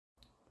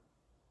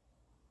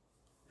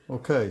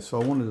Okay, so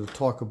I wanted to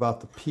talk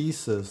about the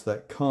pieces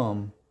that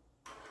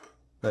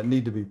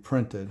need to be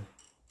printed.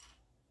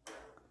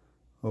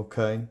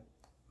 Okay,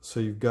 so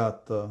you've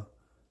got the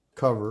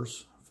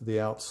covers for the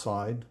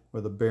outside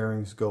where the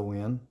bearings go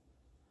in.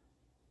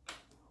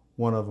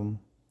 One of them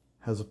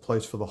has a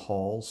place for the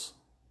hulls.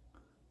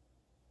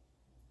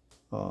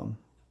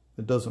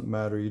 It doesn't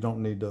matter, you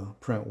don't need to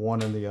print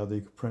one and the other,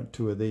 you can print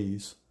two of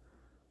these,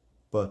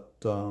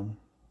 but that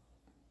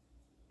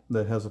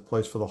has a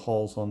place for the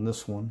hulls on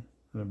this one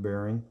and a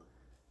bearing,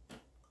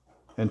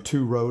 and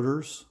two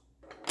rotor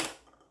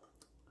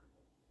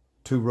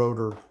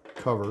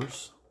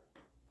covers,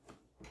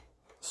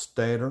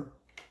 stator,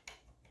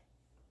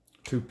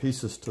 two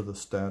pieces to the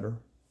stator,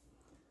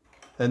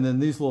 and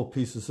then these little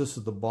pieces. This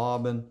is the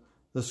bobbin,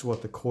 this is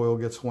what the coil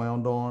gets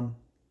wound on.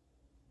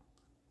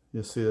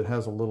 You see it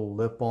has a little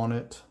lip on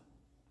it,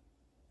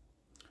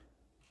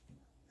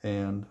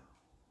 and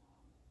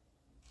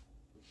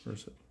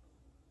where's it?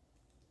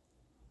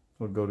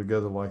 It'll go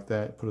together like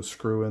that. Put a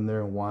screw in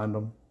there and wind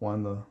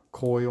the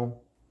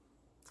coil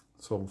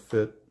so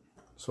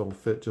it'll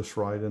fit just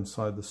right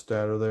inside the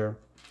stator there.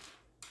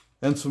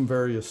 And some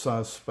various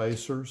size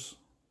spacers,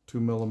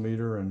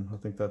 2mm, and I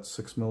think that's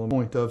 6mm. The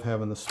point of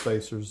having the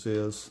spacers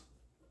is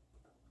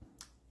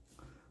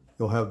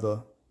you'll have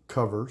the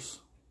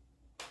covers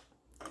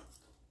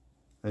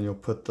and you'll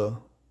put the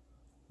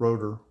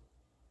rotor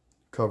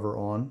cover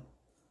on,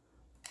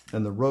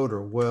 and the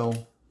rotor,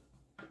 well,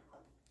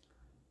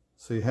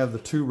 so you have the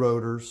two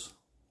rotors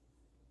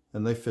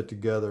and they fit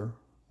together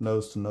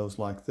nose to nose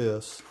like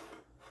this,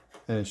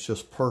 and it's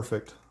just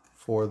perfect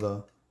for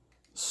the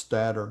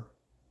stator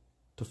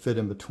to fit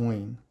in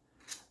between.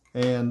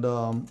 And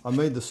I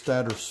made the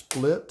stator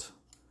split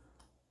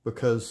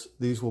because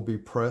these will be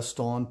pressed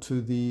onto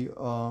the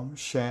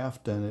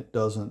shaft, and it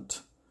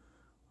doesn't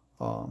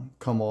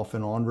come off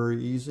and on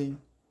very easy.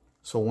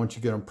 So once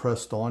you get them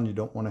pressed on, you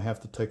don't want to have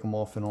to take them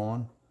off and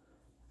on,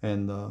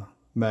 and the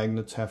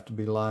magnets have to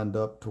be lined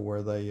up to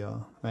where they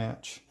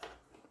match.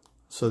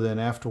 So then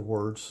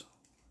afterwards,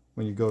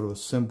 when you go to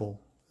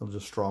assemble, it'll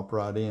just drop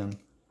right in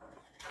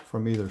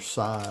from either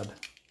side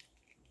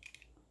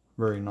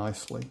very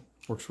nicely.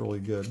 Works really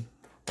good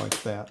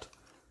like that.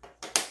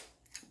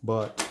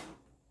 But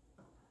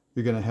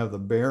you're going to have the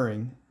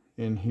bearing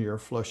in here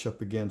flush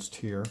up against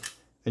here,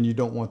 and you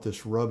don't want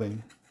this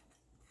rubbing,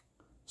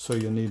 so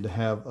you need to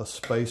have a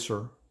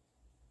spacer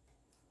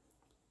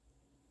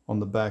on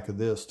the back of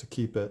this to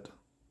keep it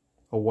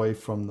away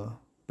from the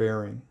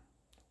bearing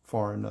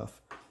far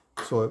enough.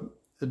 So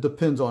it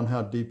depends on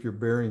how deep your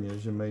bearing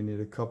is. You may need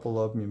a couple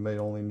of them, you may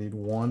only need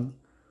one.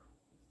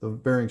 The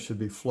bearing should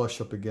be flush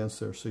up against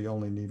there, so you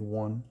only need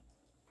one.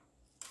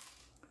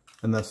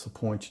 And that's the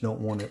point, you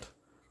don't want it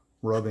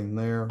rubbing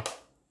there.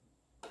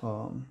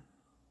 And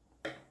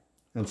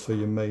so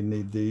you may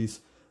need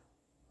these.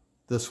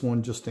 This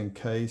one just in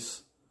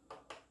case,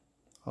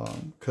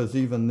 because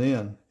even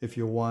then, if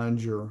you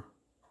wind your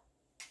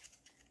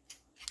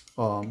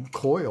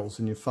coils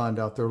and you find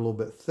out they're a little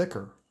bit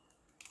thicker,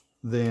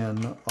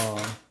 then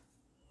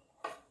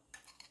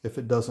if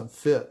it doesn't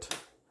fit,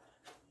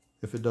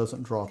 if it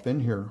doesn't drop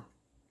in here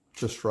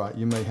just right,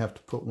 you may have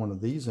to put one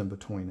of these in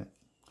between it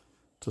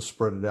to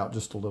spread it out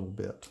just a little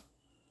bit.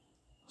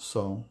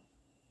 So,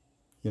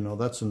 you know,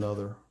 that's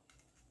another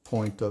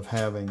point of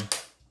having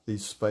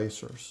these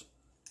spacers.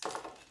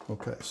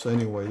 Okay, so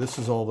anyway, this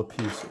is all the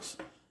pieces.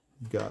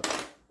 You've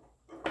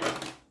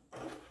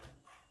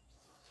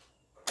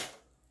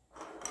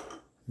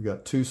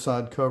got two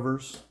side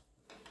covers,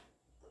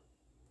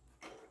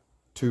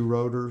 two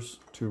rotors,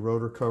 two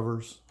rotor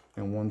covers,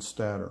 and one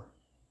stator,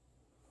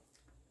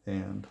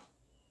 and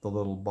the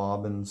little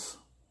bobbins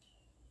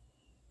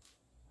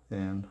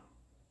and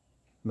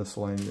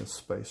miscellaneous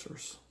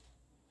spacers.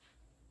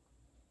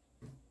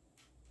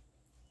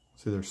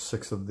 See, there's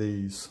 6 of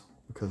these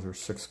because there's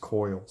 6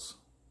 coils.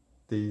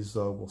 These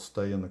will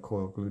stay in the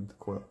coil, glued to the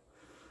coil.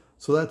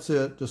 So that's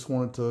it. Just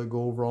wanted to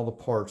go over all the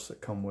parts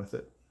that come with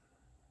it,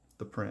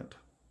 the print.